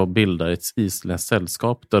 också bildar ett isländskt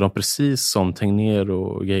sällskap där de precis som Tegnér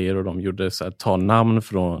och Geijer och de gjorde så här, tar namn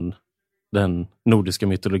från den nordiska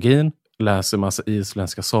mytologin, läser massa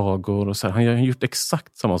isländska sagor och så här. Han har gjort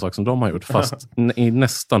exakt samma sak som de har gjort fast i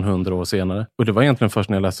nästan 100 år senare. Och det var egentligen först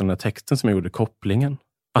när jag läste den här texten som jag gjorde kopplingen.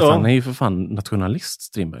 Att han är ju för fan nationalist,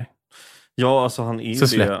 Strindberg. Ja, alltså han är så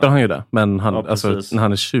släpper han ju det. Men han, alltså, när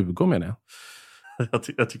han är 20 menar jag.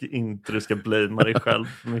 Jag tycker inte du ska blamea dig själv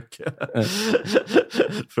för mycket.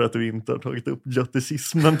 För att du inte har tagit upp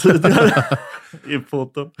götticismen tidigare i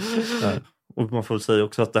podden. Och man får säga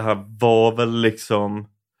också att det här var väl liksom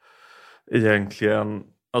egentligen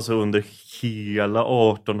alltså under hela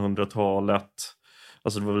 1800-talet.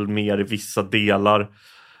 Alltså det var väl mer i vissa delar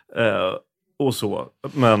och så.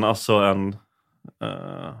 Men alltså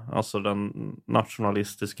alltså den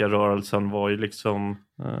nationalistiska rörelsen var ju liksom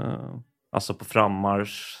alltså på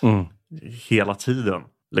frammarsch hela tiden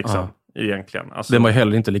liksom. Egentligen. Alltså, det var ju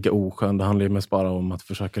heller inte lika oskön. Det handlar ju mest bara om att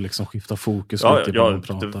försöka liksom skifta fokus lite på vad man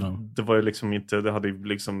pratar om. Det var ju liksom inte, det hade ju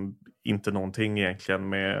liksom inte någonting egentligen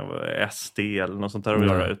med SD eller något sånt där att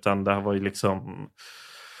göra, utan det här var ju liksom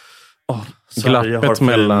glappet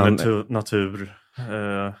mellan natur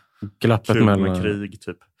glappet mellan krig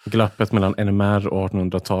typ. Glappet mellan NMR och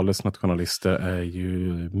 1800-talets nationalister är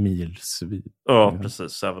ju milsvid. Ja,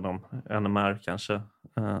 precis. Även om NMR kanske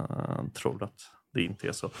tror att det inte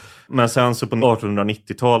är så. Men sen så på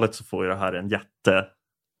 1890-talet så får ju det här en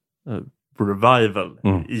revival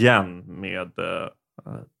igen med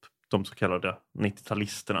de så kallade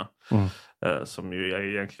 90-talisterna. Som ju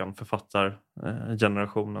är egentligen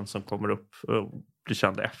författargenerationen som kommer upp och blir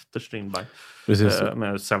känd efter Strindberg. Precis.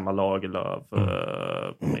 Med Selma Lagerlöf,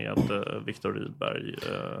 med Viktor Rydberg.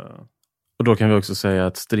 Och då kan vi också säga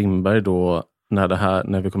att Strindberg då,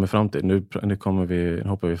 när vi kommer fram till, nu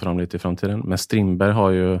hoppar vi fram lite i framtiden, men Strindberg har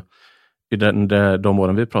ju i de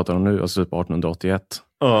åren vi pratar om nu, alltså typ 1881,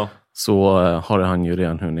 så har han ju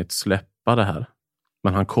redan hunnit släppa det här.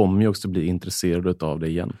 Men han kommer ju också bli intresserad av det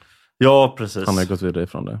igen. Ja, precis. Han har gått vidare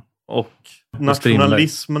ifrån det. Och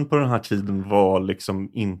nationalismen på den här tiden var liksom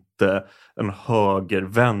inte en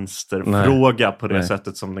höger-vänster-fråga på det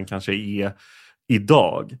sättet som den kanske är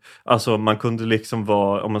idag. Alltså man kunde liksom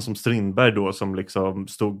vara, om man som Strindberg då, som liksom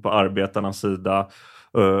stod på arbetarnas sida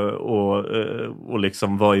och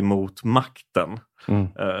liksom var emot makten.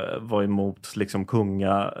 Var emot liksom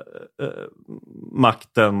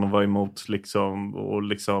kungamakten, var emot liksom och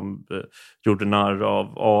liksom gjorde narr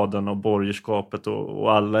av adeln och borgerskapet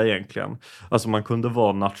och alla egentligen. Alltså man kunde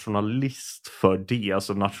vara nationalist för det.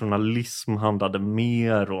 Alltså nationalism handlade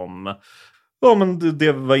mer om men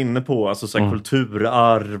det vi var inne på, alltså så här,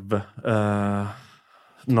 kulturarv,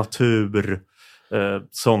 natur,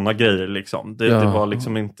 sådana grejer liksom. Det var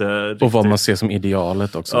liksom inte riktigt... Och vad man ser som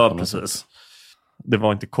idealet också. Ja, precis. Det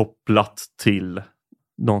var inte kopplat till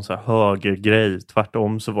någon så här högergrej.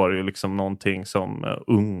 Tvärtom så var det ju liksom någonting som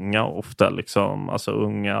unga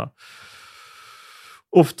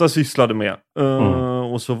ofta sysslade med.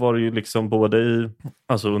 Och så var det ju liksom både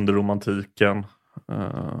under romantiken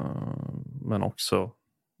men också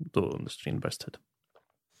då under Strindbergs tid.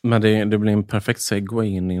 Men det blir en perfekt segue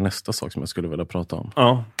in i nästa sak som jag skulle vilja prata om.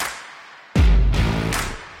 Ja.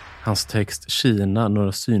 Hans text Kina,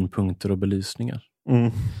 några synpunkter och belysningar.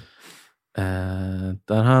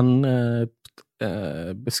 Där han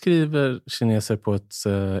beskriver kineser på ett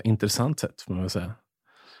intressant sätt, får man väl säga.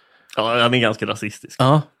 Ja, han är ganska rasistisk.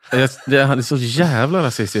 Ja, han är så jävla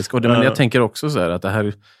rasistisk. Och men jag tänker också så här att det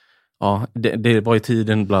här, det var i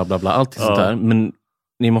tiden, bla bla bla, allt sånt där. Men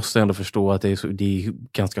ni måste ändå förstå att det är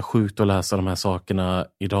ganska sjukt att läsa de här sakerna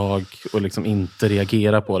idag och liksom inte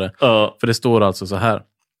reagera på det. För det står alltså så här.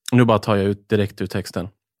 Nu bara tar jag ut direkt ur texten.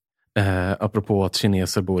 Apropå att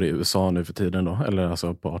kineser bor i USA nu för tiden då. Eller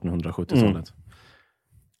alltså på 1870-talet.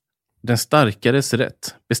 Den starkares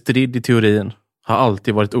rätt, bestridd i teorin, har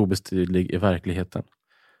alltid varit obestridlig i verkligheten.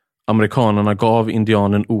 Amerikanerna gav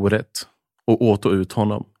indianen orätt och åt ut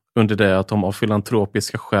honom. Under det att de av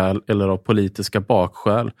filantropiska skäl eller av politiska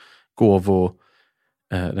bakskäl gåvo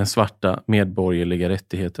den svarta medborgerliga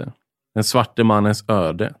rättigheter. Den svarte mannens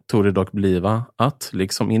öde tog det dock bliva att,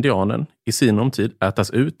 liksom indianen, i sinom tid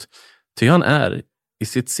ätas ut, ty han är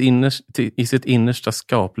i sitt innersta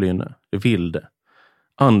skaplynne, vilde.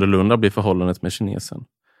 Annorlunda blir förhållandet med kinesen.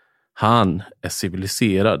 Han är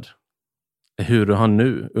civiliserad. Ehuru han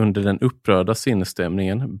nu under den upprörda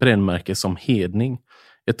sinnesstämningen brännmärker som hedning,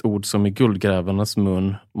 ett ord som i guldgrävarnas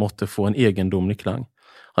mun måtte få en egendomlig klang.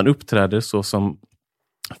 Han uppträder så som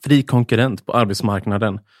fri konkurrent på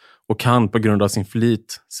arbetsmarknaden och kan på grund av sin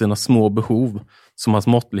flit, sina små behov, som hans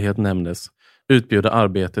måttlighet nämndes, utbjuda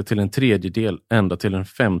arbete till en tredjedel ända till en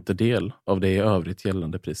femtedel av det i övrigt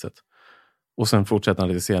gällande priset. Och sen fortsätter han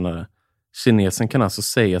lite senare. Kinesen kan alltså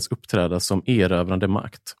sägas uppträda som erövrande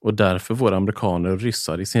makt och därför våra amerikaner och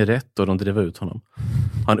ryssar i sin rätt då de driver ut honom.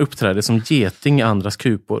 Han uppträder som geting i andras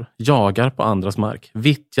kupor, jagar på andras mark,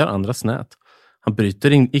 vittjar andras nät. Han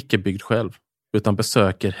bryter in icke-byggd själv utan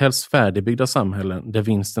besöker helst färdigbyggda samhällen där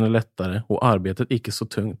vinsten är lättare och arbetet icke så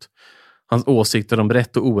tungt. Hans åsikter om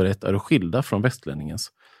rätt och orätt är skilda från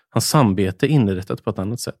västlänningens. Hans samvete är inrättat på ett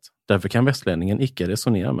annat sätt. Därför kan västlänningen icke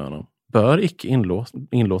resonera med honom. Bör icke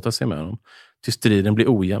inlåta sig med honom. Till striden blir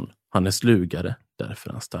ojämn. Han är slugare, därför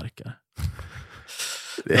är han starkare.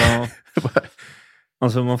 Ja.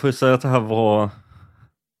 Alltså man får ju säga att det här var...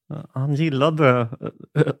 Han gillade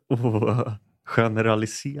att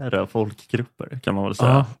generalisera folkgrupper, kan man väl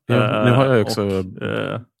säga. Ja, nu har jag också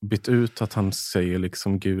bytt ut att han säger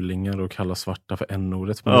liksom gulingar och kallar svarta för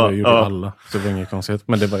n-ordet. Men det gjorde alla, så det var inget konstigt.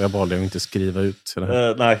 Men jag valde att inte skriva ut.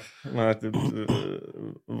 Nej, det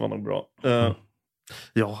var nog bra.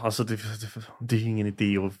 Ja, alltså det är ingen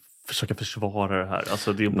idé att försöka försvara det här.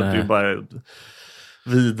 Alltså det är bara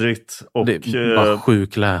vidrigt. Och, det är bara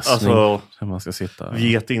sjuk läsning. Alltså, man ska sitta.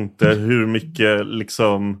 Vet inte hur mycket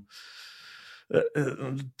liksom...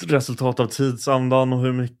 resultat av tidsandan och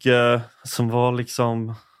hur mycket som var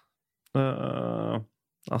liksom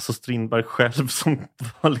alltså Strindberg själv som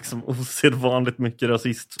var liksom osedvanligt mycket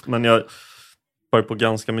rasist, men jag var på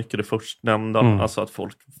ganska mycket det förstnämnda, alltså att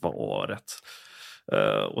folk var rätt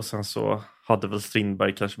och sen så hade väl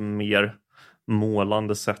Strindberg kanske mer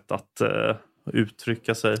målande sätt att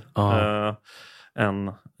uttrycka sig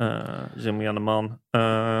än gemene man.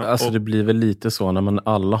 Alltså det blir väl lite så när man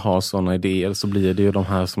alla har sådana idéer, så blir det ju de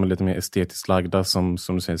här som är lite mer estetiskt lagda som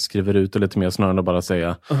du säger skriver ut det lite mer snarare än att bara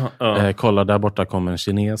säga kolla där borta kommer en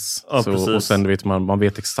kines. Och sen vet man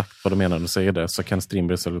vet exakt vad de menar när de säger det, så kan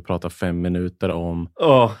Strindberg istället prata 5 minuter om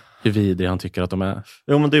hur vidrig han tycker att de är.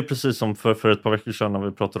 Jo, men det är precis som för ett par veckor sedan när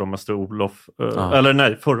vi pratade om Mäster Olof. Eller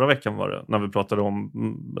nej, förra veckan var det när vi pratade om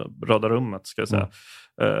Röda rummet, ska jag säga.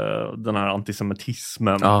 Den här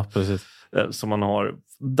antisemitismen som man har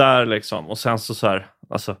där liksom. Och sen så här,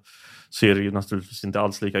 alltså, så är det ju naturligtvis inte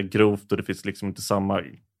alls lika grovt och det finns liksom inte samma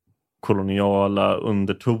koloniala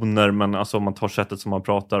undertoner, men alltså om man tar sättet som man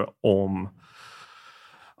pratar om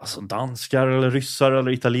alltså danskar eller ryssar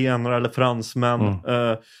eller italienare eller fransmän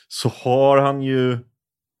så har han ju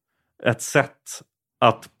ett sätt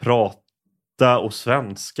att prata och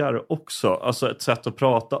svenskar också. Alltså ett sätt att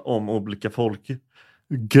prata om olika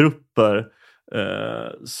folkgrupper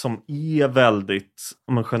som är väldigt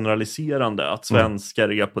generaliserande. Att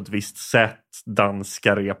svenskar är på ett visst sätt,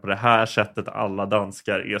 danskar är på det här sättet, alla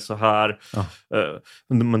danskar är så här.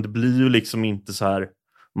 Men det blir ju liksom inte så här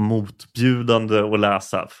motbjudande att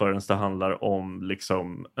läsa förrän det handlar om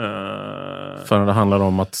liksom förrän det handlar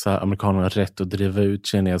om att så här, amerikanerna har rätt att driva ut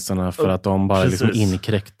kineserna för att de bara liksom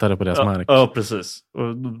inkräktade på deras mark. Ja, precis.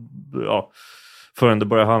 Förrän det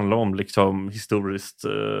börjar handla om liksom historiskt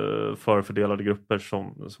förfördelade grupper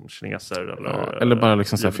som kineser eller bara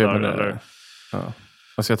liksom så här,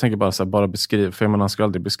 alltså jag tänker bara så här, bara beskriva, för man ska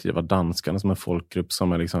aldrig beskriva danskarna som en folkgrupp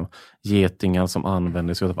som är liksom getingar som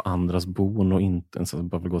använder sig av andras bon och inte ens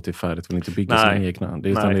bara vill gå till färdigt, vill inte bygga sina egna. Det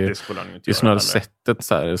är snarare sättet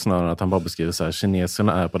så här, snarare att han bara beskriver så här,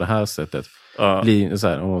 kineserna är på det här sättet. Så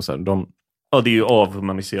här, och så här, det är ju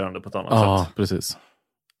avhumaniserande på ett annat sätt. Ja, precis.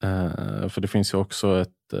 För det finns ju också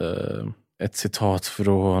ett citat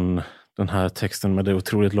från den här texten med det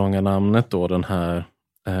otroligt långa namnet då, den här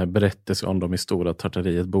berättelse om de i stora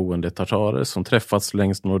Tartariet boende tatarer som träffats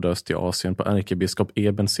längst nordöst i Asien på ärkebiskop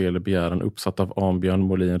Ebensele begäran uppsatt av Ambjörn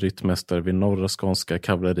Molin ryttmästare vid norra skånska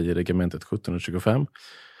kavalleriregementet 1725.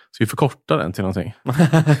 Ska vi förkorta den till någonting?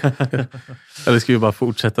 Eller ska vi bara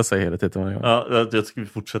fortsätta säga hela tiden? Ja, jag ska vi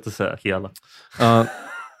fortsätta säga hela.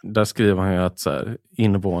 Där skriver han ju att så här,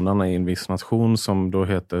 invånarna i en viss nation som då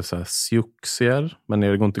heter så här, Siuxier, men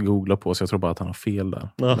det går inte att googla på så jag tror bara att han har fel där.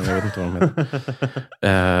 Men jag vet inte vad de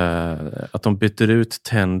heter. Att de byter ut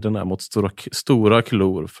tänderna mot stora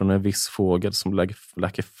klor från en viss fågel som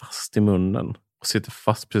läker fast i munnen och sitter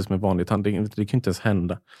fast precis med vanligt tand. Det kan inte ens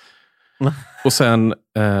hända. Och sen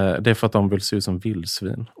det är för att de vill se ut som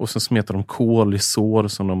vildsvin. Och sen smetar de kol i sår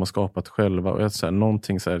som de har skapat själva. Och så här,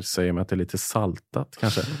 någonting så här säger mig att det är lite saltat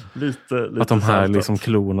kanske. Lite att de här liksom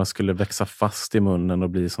klorna skulle växa fast i munnen och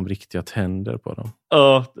bli som riktiga tänder på dem.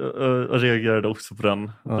 Ja, jag reagerade också på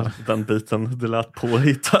den biten. Det lät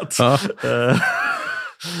påhittat.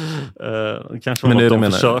 Kanske var något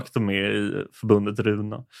de försökte med i förbundet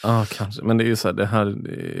Runa. Ja, kanske. Men det är ju så här, det här,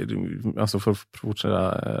 alltså för att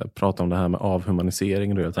fortsätta prata om det här med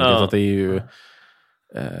avhumanisering då, jag tänker att det är ju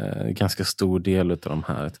ganska stor del av de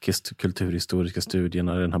här kulturhistoriska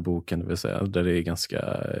studierna i den här boken, det vill säga, där det är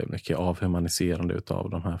ganska mycket avhumaniserande utav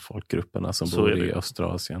de här folkgrupperna som bor i östra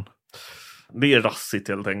Asien. Det är rassigt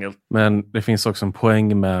helt enkelt. Men det finns också en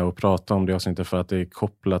poäng med att prata om det, alltså inte för att det är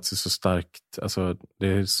kopplat sig så starkt, alltså det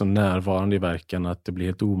är så närvarande i verken att det blir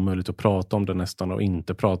helt omöjligt att prata om det nästan och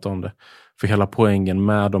inte prata om det. För hela poängen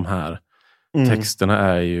med de här texterna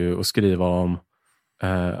är ju att skriva om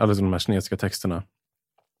alltså de här kinesiska texterna.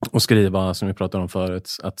 Och skriva, som vi pratade om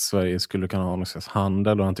förut, att Sverige skulle kunna ha någon slags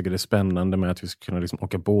handel, och han tycker det är spännande med att vi ska kunna liksom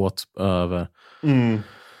åka båt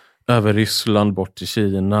över Ryssland bort till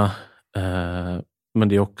Kina. Men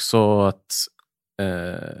det är också att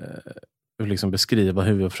liksom beskriva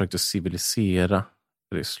hur vi har försökt att civilisera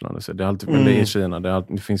Ryssland. Så det är alltid, men det är Kina.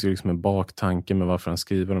 Det finns ju liksom en baktanke med varför han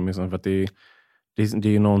skriver dem. För att det är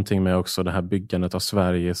ju någonting med också det här byggandet av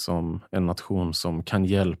Sverige som en nation som kan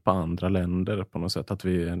hjälpa andra länder på något sätt. Att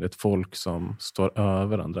vi är ett folk som står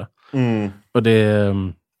över andra.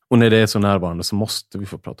 Och när det är så närvarande så måste vi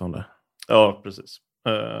få prata om det. Ja, precis.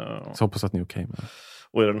 Så hoppas att ni är okej med det.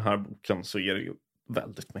 Och i den här boken så är det ju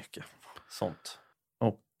väldigt mycket sånt.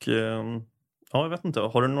 Och jag vet inte,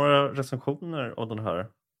 har du några recensioner av den här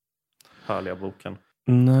härliga boken?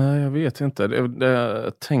 Nej, jag vet inte. Det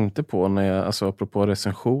jag tänkte på när jag, alltså apropå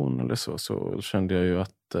recension eller så kände jag ju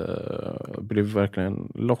att jag blev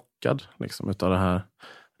verkligen lockad liksom, utav det här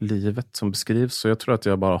livet som beskrivs. Så jag tror att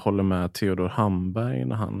jag bara håller med Theodor Hamberg,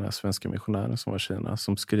 när han är svenska missionären som var i Kina,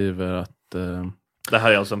 som skriver att det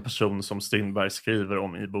här är alltså en person som Strindberg skriver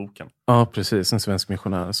om i boken. Ja, precis. En svensk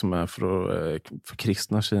missionär som är för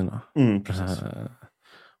kristna Kina. Precis.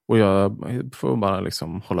 Och jag får bara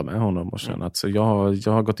liksom hålla med honom och känna att så jag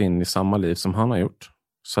har gått in i samma liv som han har gjort.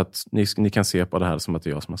 Så att ni kan se på det här som att det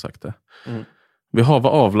är jag som har sagt det. Vi har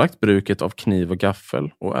avlagt bruket av kniv och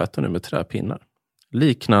gaffel och äter nu med träpinnar.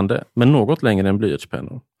 Liknande, men något längre än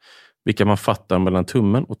blyertspennor. Vilka man fattar mellan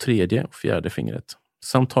tummen och tredje och fjärde fingret.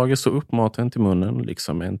 Samt tager så upp maten till munnen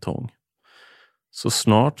liksom med en tång. Så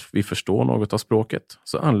snart vi förstår något av språket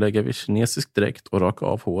så anlägger vi kinesisk dräkt och rakar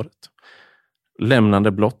av håret.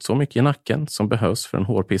 Lämnande blott så mycket i nacken som behövs för en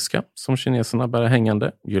hårpiska som kineserna bär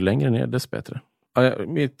hängande, ju längre ner dess bättre.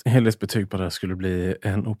 Mitt helhetsbetyg på det här skulle bli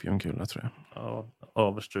en opiumkula, tror jag. Ja,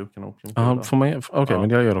 överstruken opiumkula. Ja, får man, okej, men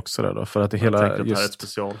jag gör också det då. För att det hela, tänker att det här är ett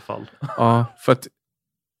specialfall. Ja, för att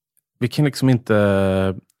vi kan liksom inte...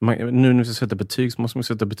 nu när vi sätter betyg så måste man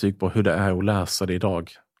sätta betyg på hur det är att läsa det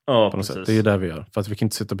idag. Ja, på något precis. sätt. Det är ju det vi gör. För att vi kan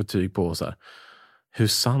inte sätta betyg på så här, hur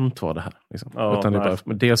sant var det här? Liksom. Ja, utan det är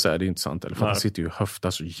bara, dels är det inte sant. Eller för Nej. att han sitter ju och höftar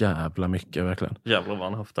så jävla mycket, verkligen. Jävlar vad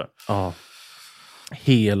han höftar. Ja,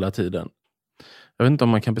 hela tiden. Jag vet inte om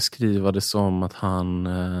man kan beskriva det som att han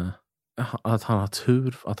har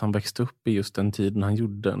tur, att han växte upp i just den tiden han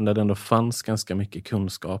gjorde, när det ändå fanns ganska mycket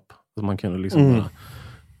kunskap. Att man kunde liksom bara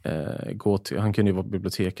gå till, han kunde ju vara på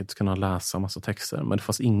biblioteket och kunna läsa massa texter, men det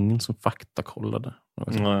fanns ingen som faktakollade.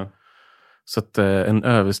 Nej. Så att en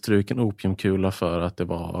överstruken opiumkula för att det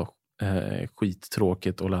var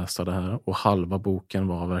skittråkigt att läsa det här, och halva boken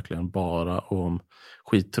var verkligen bara om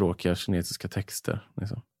skittråkiga kinesiska texter.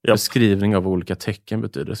 Liksom. Yep. Beskrivning av olika tecken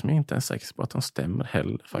betyder, som jag inte är säker på att de stämmer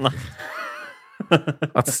heller faktiskt.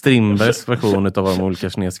 Att Strindbergs version av de olika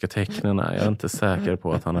kinesiska tecknen är, jag är inte säker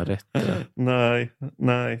på att han har rätt.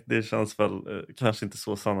 Nej, det känns väl kanske inte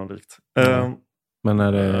så sannolikt. Men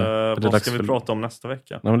är det vad dags ska vi prata om nästa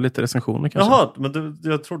vecka? Nej, men lite recensioner kanske. Jaha, men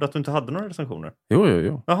jag trodde att du inte hade några recensioner.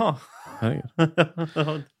 Jo. Jaha.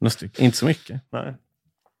 Inte så mycket. Nej.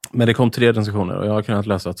 Men det kom 3 recensioner och jag har kunnat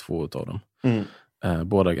läsa 2 av dem.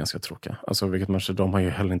 Båda är ganska tråkiga. Alltså, vilket man, de har ju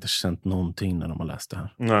heller inte känt någonting när de har läst det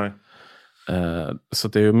här. Nej. Så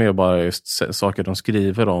det är ju mer bara just saker de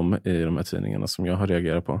skriver om i de här tidningarna som jag har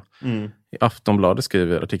reagerat på. I Aftonbladet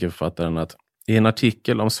skriver artikelförfattaren att i en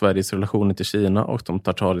artikel om Sveriges relationer till Kina och de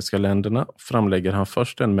tartariska länderna framlägger han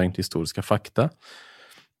först en mängd historiska fakta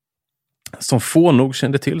som få nog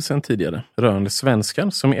kände till sedan tidigare, rörande svenskar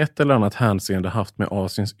som i ett eller annat hänseende haft med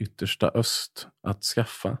Asiens yttersta öst att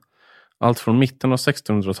skaffa. Allt från mitten av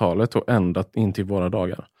 1600-talet och ända in till våra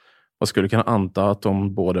dagar. Man skulle kunna anta att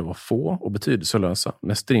de både var få och betydelselösa,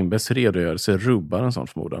 men Strindbergs redogörelse rubbar en sån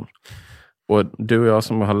förmodan. Och du och jag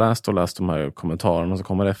som har läst de här kommentarerna som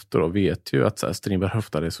kommer efter och vet ju att så här, Strindberg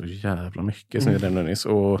höftade så jävla mycket som jag nämnde nyss.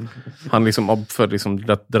 Och han liksom, för liksom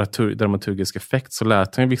dramaturgisk effekt så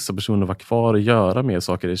lät han vissa personer vara kvar och göra mer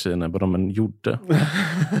saker i Kina än vad de gjorde.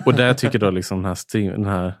 Och där tycker då liksom den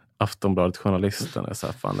här Aftonbladet-journalisten är så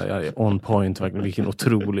här, fan, jag är on point, vilken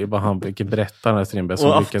otrolig, vilken berättare Strindberg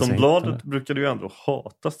som och lyckas. Aftonbladet brukade ju ändå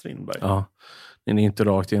hata Strindberg. Ja, den är inte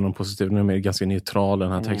rakt igenom positiv, den är ganska neutral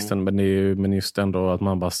den här texten, men just ändå att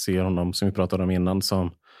man bara ser honom, som vi pratade om innan,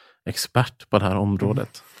 som expert på det här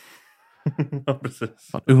området. Ja,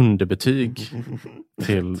 precis. Underbetyg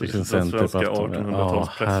till den center svenska på Aftonbladet.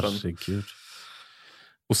 1800-talspressen. Herregud.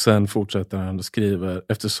 Och sen fortsätter han och skriver: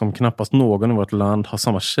 eftersom knappast någon i vårt land har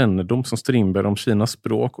samma kännedom som Strindberg om Kinas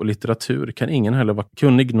språk och litteratur, kan ingen heller vara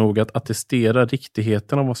kunnig nog att attestera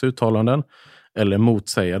riktigheten av våra uttalanden eller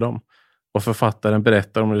motsäga dem. Och författaren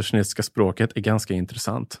berättar om det kinesiska språket är ganska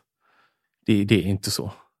intressant. Det är inte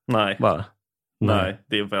så. Nej. Bara. Nej,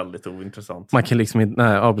 det är väldigt ointressant. Man kan liksom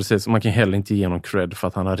inte, precis. Man kan heller inte ge någon cred för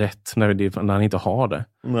att han har rätt när han inte har det.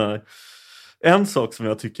 Nej. En sak som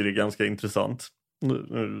jag tycker är ganska intressant,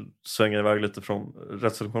 nu svänger jag iväg lite från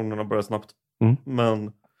recensionerna, börjar snabbt,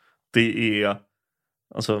 men det är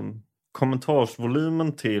alltså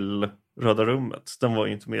kommentarsvolymen till Röda rummet, den var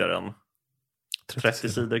ju inte mer än 30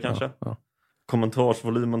 sidor kanske. Ja.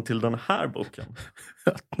 Kommentarsvolymen till den här boken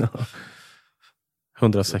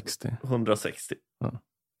 160. Ja.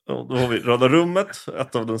 Och då har vi Röda rummet,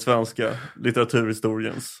 ett av den svenska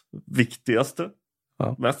litteraturhistoriens viktigaste,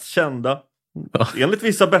 mest kända, enligt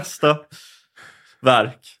vissa bästa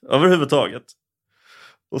verk överhuvudtaget.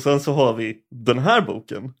 Och sen så har vi den här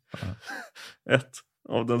boken, ett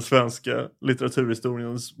av den svenska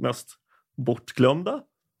litteraturhistoriens mest bortglömda,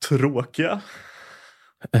 tråkiga,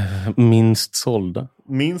 minst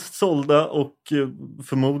sålda och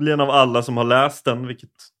förmodligen av alla som har läst den, vilket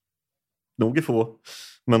nog är få,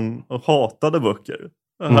 men hatade böcker.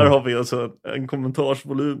 Här har vi alltså en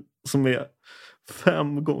kommentarsvolym som är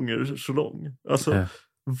 5 gånger så lång. Alltså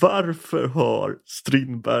varför har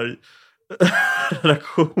Strindberg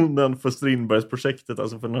redaktionen för Strindbergs projektet,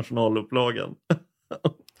 alltså för nationalupplagan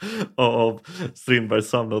av Strindbergs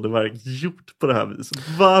samlade verk, gjort på det här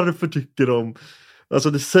viset? Varför tycker de, alltså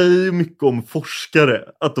det säger mycket om forskare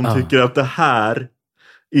att de tycker att det här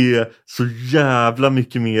är så jävla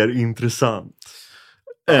mycket mer intressant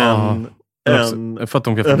än för att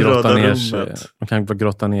de kan få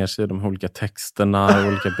grotta ner sig i de olika texterna och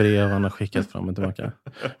olika brev han har skickat fram och tillbaka.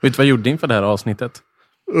 Vet du vad jag gjorde inför det här avsnittet?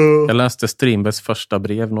 Jag läste Strindbergs första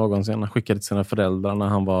brev någonsin. Han skickade till sina föräldrar när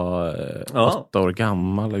han var 8 år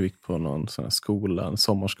gammal och gick på någon sån här skola, en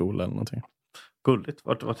sommarskola eller någonting. Gulligt.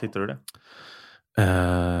 Vart hittade du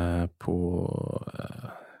det? På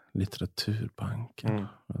Litteraturbanken.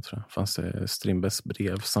 Jag tror det fanns Strindbergs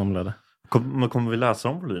brev samlade. Kommer vi läsa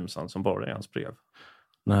om volym som bara är hans brev?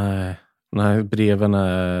 Nej, breven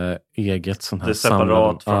är eget sånt här. Det är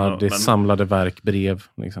separat från det är samlade verkbrev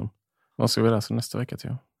liksom. Vad ska vi läsa nästa vecka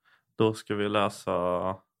till? Då ska vi läsa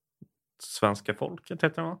Svenska folket,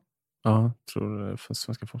 heter det, va? Ja, jag tror det är för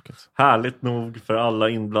Svenska folket. Härligt nog för alla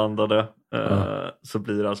inblandade så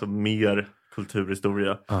blir det alltså mer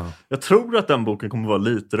kulturhistoria. Jag tror att den boken kommer vara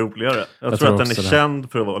lite roligare. Jag tror att den är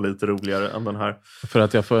känd för att vara lite roligare än den här. För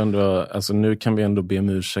att jag får ändå, alltså nu kan vi ändå be om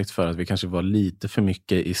ursäkt för att vi kanske var lite för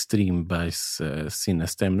mycket i Strindbergs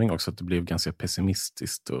sinnesstämning också, att det blev ganska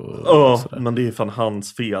pessimistiskt och sådär. Men det är fan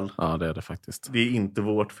hans fel. Ja, det är det faktiskt. Det är inte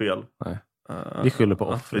vårt fel. Nej. Vi skyller på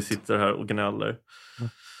offret. Vi sitter här och gnäller.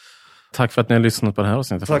 Tack för att ni har lyssnat på det här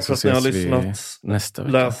avsnittet. Tack för att ni har lyssnat. Nästa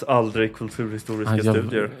vecka. Läs aldrig kulturhistoriska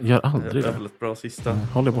studier. Gör aldrig det. Det är väldigt bra sista.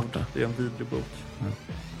 Håll er borta. Det är en vidrig bok.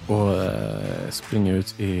 Och spring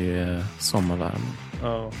ut i sommarvärmen.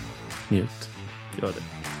 Ja. Njut. Gör det.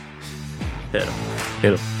 Hej då.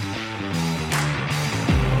 Hej då.